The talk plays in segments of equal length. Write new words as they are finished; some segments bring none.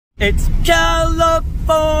It's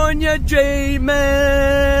California dreaming.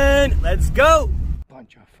 Let's go.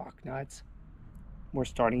 Bunch of fuck nuts. We're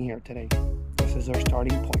starting here today. This is our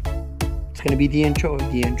starting point. It's gonna be the intro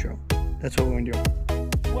of the intro. That's what we're gonna do.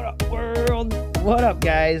 What up, world? What up,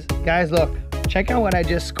 guys? Guys, look. Check out what I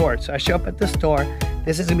just scored. So I show up at the store.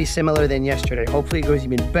 This is gonna be similar than yesterday. Hopefully it goes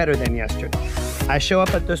even better than yesterday. I show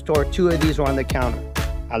up at the store. 2 of these are on the counter.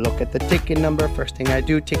 I look at the ticket number. First thing I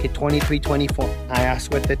do, ticket 2324. I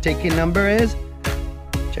ask what the ticket number is.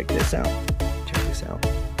 Check this out. Check this out.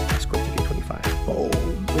 I scored ticket 25.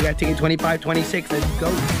 Boom. We got ticket 25, 26. Let's go.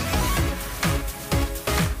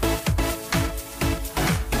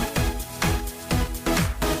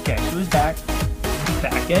 Guess who's back?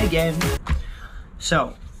 Back again.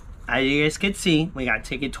 So, as you guys can see, we got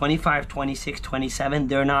ticket 25, 26, 27.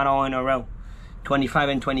 They're not all in a row. 25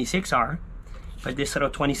 and 26 are. But this little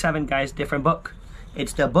 27, guys, different book.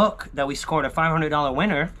 It's the book that we scored a $500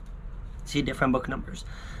 winner. See, different book numbers.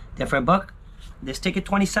 Different book. This ticket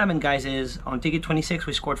 27, guys, is on ticket 26,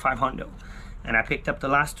 we scored 500. And I picked up the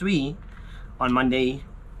last 3 on Monday.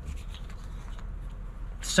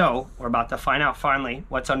 So, we're about to find out finally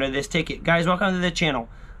what's under this ticket. Guys, welcome to the channel.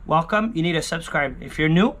 Welcome. You need to subscribe. If you're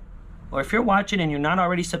new, or if you're watching and you're not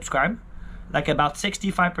already subscribed, like about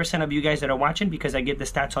 65% of you guys that are watching, because I get the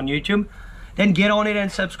stats on YouTube, then get on it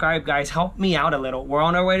and subscribe, guys. Help me out a little. We're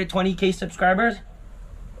on our way to 20K subscribers.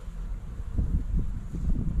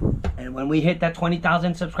 And when we hit that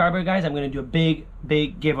 20,000 subscriber, guys, I'm going to do a big,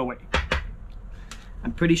 big giveaway.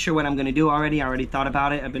 I'm pretty sure what I'm going to do already. I already thought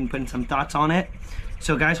about it. I've been putting some thoughts on it.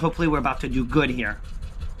 So, guys, hopefully we're about to do good here.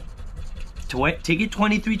 Ticket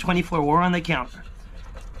 2324, we're on the counter.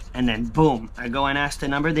 And then, boom, I go and ask the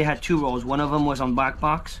number. They had 2 rolls. One of them was on black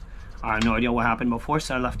box. I have no idea what happened before,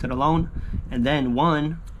 so I left it alone. And then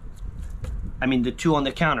the 2 on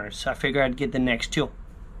the counter. So I figured I'd get the next 2.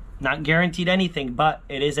 Not guaranteed anything, but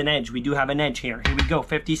it is an edge. We do have an edge here. Here we go.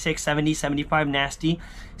 56, 70, 75, nasty.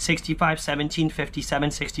 65, 17, 57,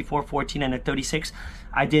 64, 14, and a 36.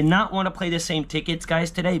 I did not want to play the same tickets, guys,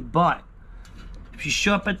 today, but if you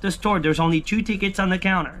show up at the store, there's only 2 tickets on the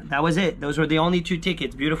counter. That was it. Those were the only 2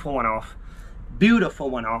 tickets. Beautiful one off. Beautiful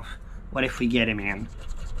one off. What if we get it, man?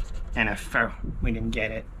 And we didn't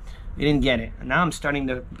get it. We didn't get it. And now I'm starting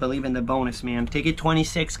to believe in the bonus, man. Ticket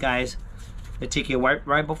 26, guys. The ticket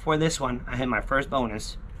right before this one, I hit my first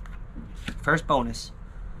bonus. First bonus.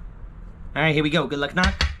 All right, here we go. Good luck,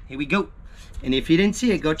 knock. Here we go. And if you didn't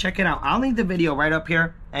see it, go check it out. I'll link the video right up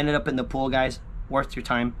here. Ended up in the pool, guys. Worth your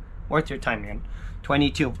time. Worth your time, man.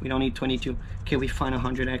 22. We don't need 22. Okay, we find a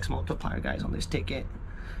 100x multiplier, guys, on this ticket.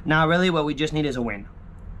 Now, really, what we just need is a win.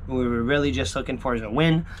 What we were really just looking for is a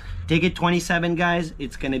win. Ticket 27, guys.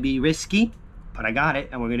 It's going to be risky, but I got it,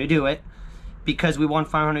 and we're going to do it because we won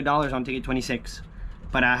 $500 on ticket 26.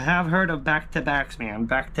 But I have heard of back-to-backs, man.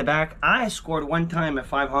 Back-to-back. I scored one time at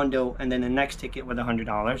 500 and then the next ticket with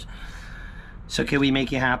 $100. So can we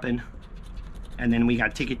make it happen? And then we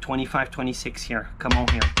got ticket 25, 26 here. Come on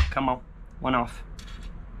here. Come on. One off.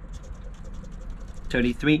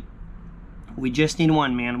 33. We just need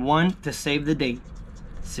one, man. One to save the day.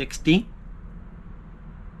 60.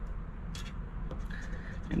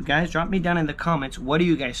 And guys, drop me down in the comments, what are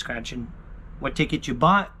you guys scratching? What ticket you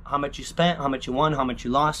bought, how much you spent, how much you won, how much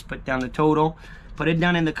you lost. Put down the total. Put it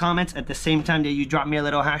down in the comments at the same time that you drop me a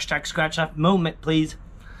little hashtag scratch off moment, please.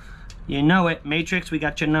 You know it. Matrix, we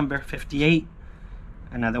got your number. 58.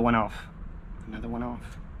 Another one off. Another one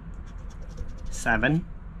off. 7.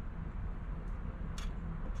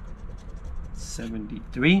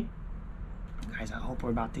 73. Guys, I hope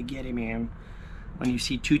we're about to get it, man. When you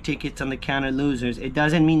see 2 tickets on the counter losers, it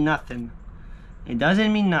doesn't mean nothing. It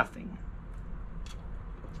doesn't mean nothing.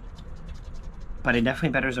 But it definitely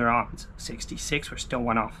betters our odds. 66, we're still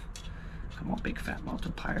one off. Come on, big fat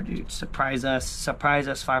multiplier, dude. Surprise us. Surprise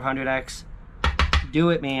us, 500x. Do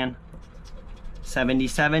it, man.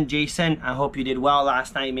 77, Jason, I hope you did well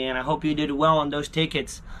last night, man. I hope you did well on those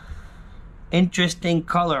tickets. Interesting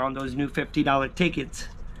color on those new $50 tickets.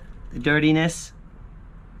 The dirtiness.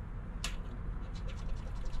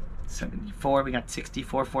 74, we got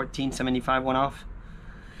 64, 14, 75, one off.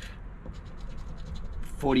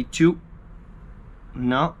 42.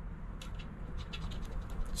 No.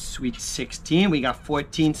 Sweet 16, we got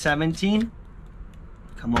 14, 17.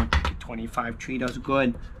 Come on, ticket 25, treat us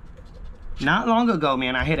good. Not long ago,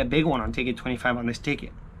 man, I hit a big one on ticket 25 on this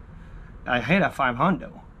ticket. I hit a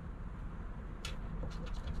 500.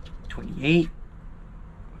 28.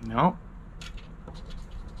 No.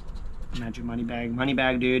 Magic money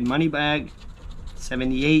bag, dude, money bag.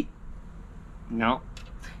 78. No.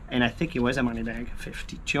 And I think it was a money bag.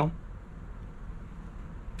 52.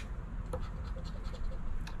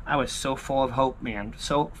 I was so full of hope, man.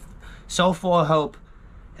 So full of hope.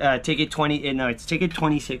 Ticket 20, no, it's ticket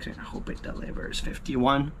 26. I hope it delivers.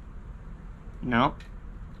 51. No.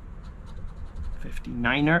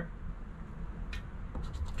 59er.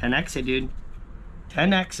 10x it, dude.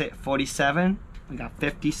 10x it. 47. We got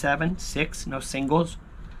 57. 6. No singles.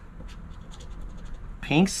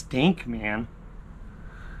 Pink stink, man.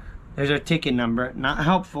 There's our ticket number. Not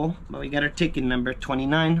helpful, but we got our ticket number.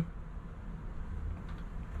 29.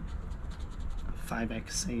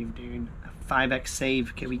 5x save, dude. 5x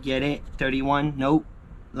save. Can we get it? 31. Nope.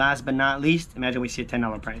 Last but not least, imagine we see a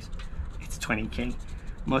 $10 price. It's 20K.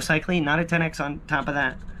 Most likely not a 10x on top of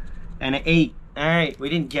that. And an 8. Alright, we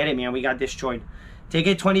didn't get it, man. We got destroyed.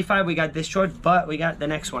 Ticket 25, we got destroyed, but we got the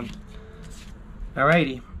next one.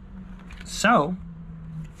 Alrighty. So,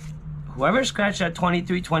 whoever scratched that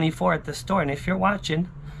 23, 24 at the store, and if you're watching,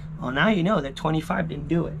 well, now you know that 25 didn't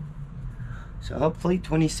do it. So hopefully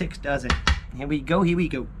 26 does it. Here we go, here we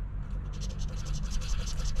go.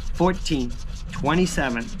 14,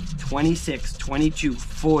 27, 26, 22,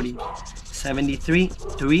 40, 73,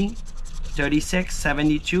 3, 36,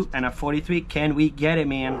 72, and a 43. Can we get it,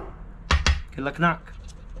 man? Good luck, knock.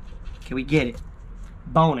 Can we get it?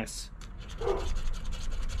 Bonus.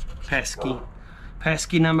 Pesky.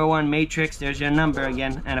 Pesky number 1, Matrix. There's your number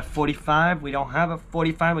again. And a 45. We don't have a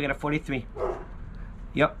 45. We got a 43.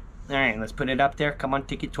 Yep. All right, let's put it up there. Come on,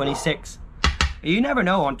 ticket 26. You never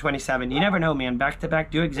know on 27. You never know, man. Back-to-back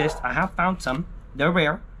do exist. I have found some. They're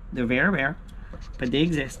rare. They're very rare. But they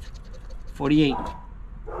exist. 48.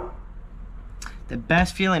 The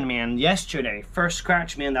best feeling, man. Yesterday, first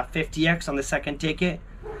scratch, man. That 50x on the second ticket.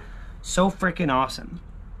 So freaking awesome.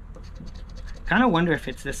 Kind of wonder if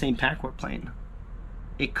it's the same pack we're playing.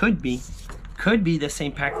 It could be. Could be the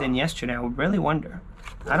same pack than yesterday. I would really wonder.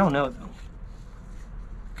 I don't know, though.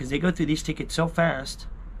 Because they go through these tickets so fast.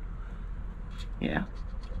 Yeah.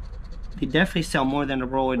 They definitely sell more than a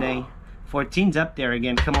roll a day. 14's up there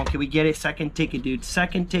again. Come on, can we get it? Second ticket, dude.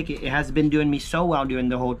 Second ticket. It has been doing me so well during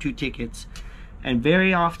the whole 2 tickets. And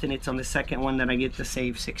very often it's on the second one that I get to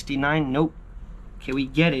save. 69. Nope. Can we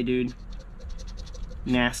get it, dude?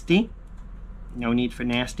 Nasty. No need for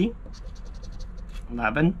nasty.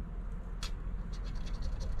 11.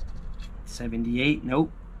 78.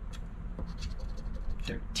 Nope.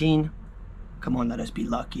 13. Come on, let us be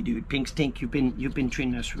lucky, dude. Pink Stink, you've been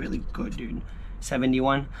treating us really good, dude.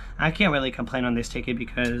 71. I can't really complain on this ticket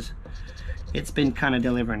because it's been kind of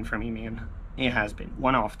delivering for me, man. It has been.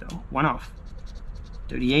 One off, though. One off.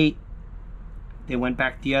 38. They went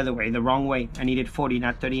back the other way, the wrong way. I needed 40,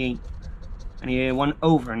 not 38. I needed one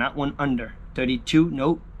over, not one under. 32.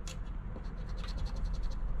 Nope.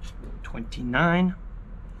 29.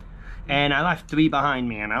 And I left 3 behind,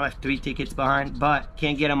 man. I left 3 tickets behind, but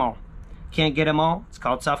can't get them all. Can't get them all. It's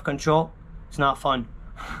called self-control. It's not fun.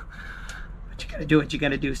 But you gotta do what you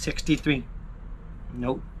gotta do. 63.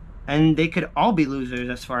 Nope. And they could all be losers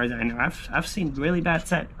as far as I know. I've seen really bad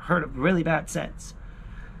sets. Heard of really bad sets.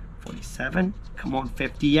 47. Come on,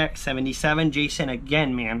 50x. 77. Jason,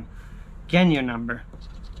 again, man. Again, your number.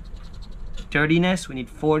 Dirtiness, we need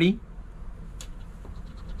 40.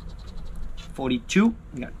 42.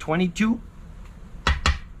 We got 22.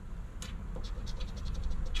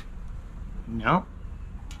 No.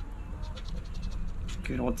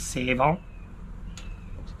 Good old save-all.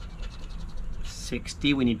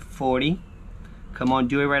 60. We need 40. Come on,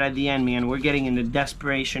 do it right at the end, man. We're getting in the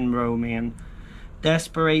desperation row, man.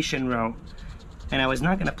 Desperation row. And I was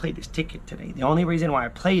not going to play this ticket today. The only reason why I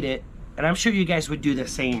played it, and I'm sure you guys would do the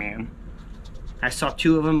same, man. I saw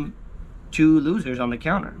 2 of them, 2 losers on the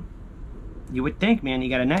counter. You would think, man, you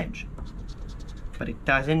got an edge. But it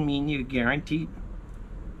doesn't mean you're guaranteed.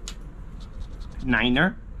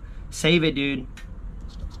 9er. Save it, dude.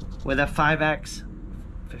 With a 5x.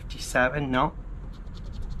 57. No.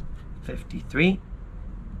 53.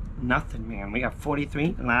 Nothing, man. We got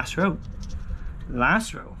 43. Last row.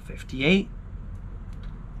 Last row. 58.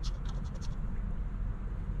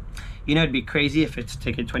 You know, it'd be crazy if it's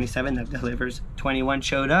ticket 27 that delivers. 21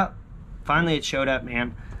 showed up. Finally, it showed up,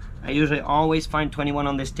 man. I usually always find 21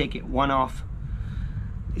 on this ticket. One off.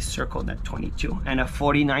 They circled that 22. And a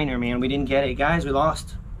 49er, man. We didn't get it. Guys, we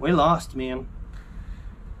lost. We lost, man.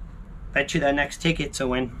 Bet you that next ticket's a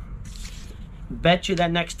win. Bet you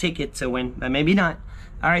that next ticket's a win. But maybe not.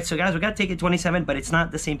 Alright, so guys, we got ticket 27, but it's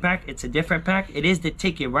not the same pack. It's a different pack. It is the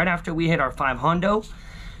ticket right after we hit our 5 hundo.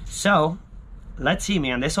 So, let's see,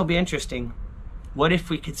 man. This will be interesting. What if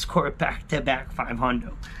we could score a back-to-back 5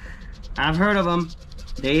 hundo? I've heard of them.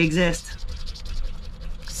 They exist.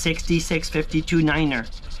 66, 52, 9er.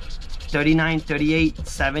 39, 38,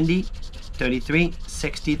 70, 33,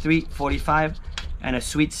 63, 45, and a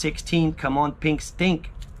sweet 16. Come on, pink stink.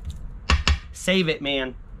 Save it,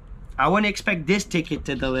 man. I wouldn't expect this ticket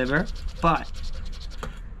to deliver, but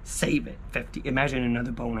save it. 50. Imagine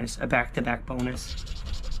another bonus, a back-to-back bonus,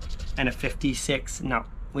 and a 56. No,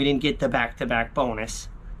 we didn't get the back-to-back bonus.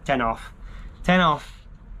 10 off. 10 off.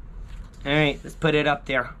 All right, let's put it up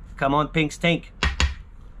there. Come on, pink stink. Here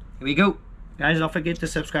we go. Guys, don't forget to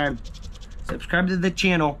subscribe. Subscribe to the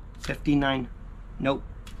channel. 59. Nope.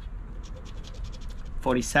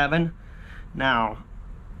 47. Now,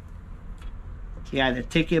 yeah, the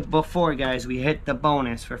ticket before, guys, we hit the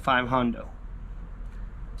bonus for 500.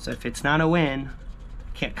 So if it's not a win,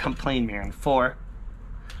 can't complain, man. 4.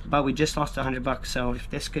 But we just lost $100, so if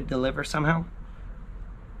this could deliver somehow,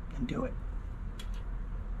 then do it.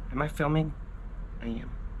 Am I filming? I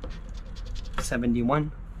am.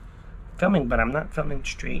 71. Filming, but I'm not filming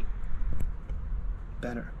straight.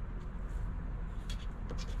 Better.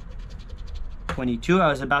 22. I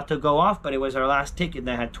was about to go off, but it was our last ticket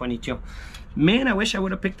that had 22. Man, I wish I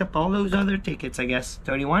would have picked up all those other tickets, I guess.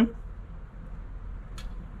 31.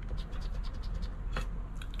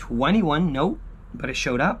 21. Nope. But it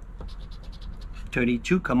showed up.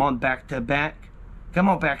 32. Come on, back to back. Come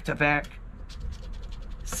on, back to back.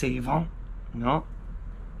 Save on. No.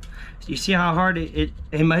 You see how hard it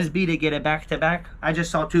must be to get it back to back? I just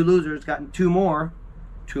saw 2 losers, gotten 2 more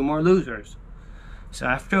losers. So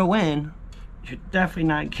after a win, you're definitely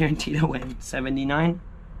not guaranteed a win. 79.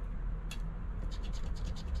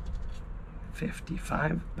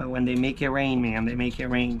 55. But when they make it rain, man, they make it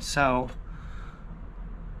rain. So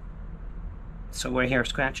we're here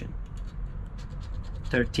scratching.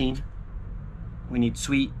 13. We need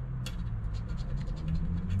sweet.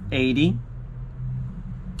 80.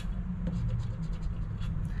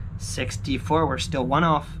 64. We're still 1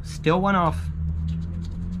 off. Still 1 off.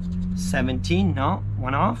 17. No,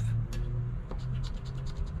 1 off.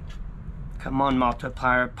 Come on,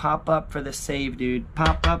 multiplier. Pop up for the save, dude.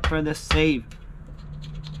 Pop up for the save.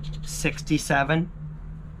 67.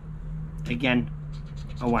 Again,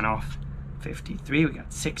 a 1 off. 53. We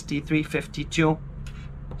got 63, 52.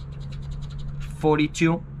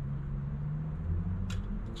 42.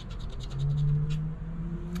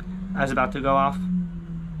 I was about to go off.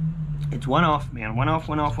 It's 1 off, man. 1 off,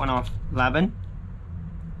 1 off, 1 off. 11.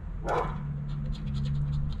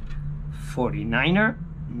 49er.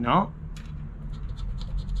 No.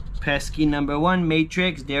 Pesky number 1.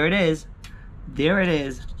 Matrix. There it is. There it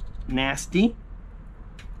is. Nasty.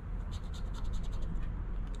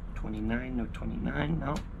 29. No, 29.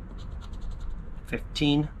 No.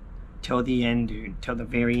 15. Till the end, dude. Till the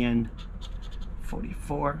very end.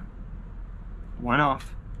 44. 1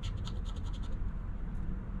 off.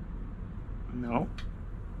 No.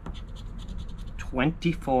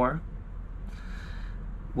 24.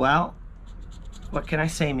 Well, what can I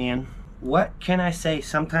say, man? What can I say?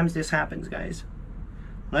 Sometimes this happens, guys.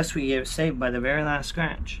 Unless we get saved by the very last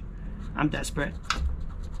scratch. I'm desperate.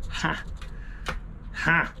 Ha.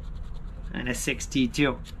 Ha. And a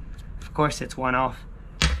 62. Of course, it's 1 off.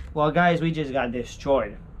 Well, guys, we just got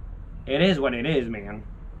destroyed. It is what it is, man.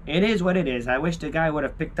 It is what it is. I wish the guy would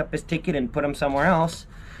have picked up his ticket and put him somewhere else.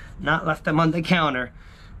 Not left him on the counter.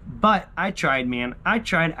 But I tried, man. I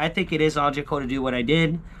tried. I think it is logical to do what I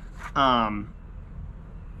did. I'm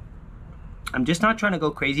just not trying to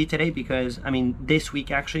go crazy today because, I mean, this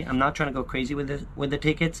week actually, I'm not trying to go crazy with the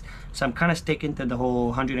tickets. So I'm kind of sticking to the whole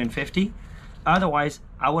 150. Otherwise,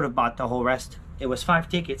 I would have bought the whole rest. It was 5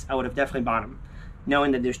 tickets. I would have definitely bought them,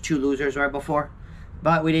 knowing that there's 2 losers right before.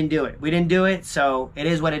 But we didn't do it. We didn't do it, so it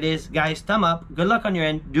is what it is. Guys, thumb up. Good luck on your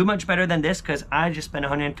end. Do much better than this because I just spent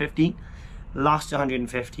 150. Lost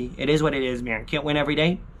 150. It is what it is, man. Can't win every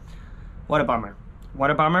day. What a bummer. What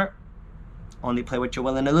a bummer. Only play what you're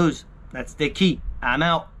willing to lose. That's the key. I'm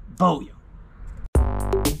out. Booyah.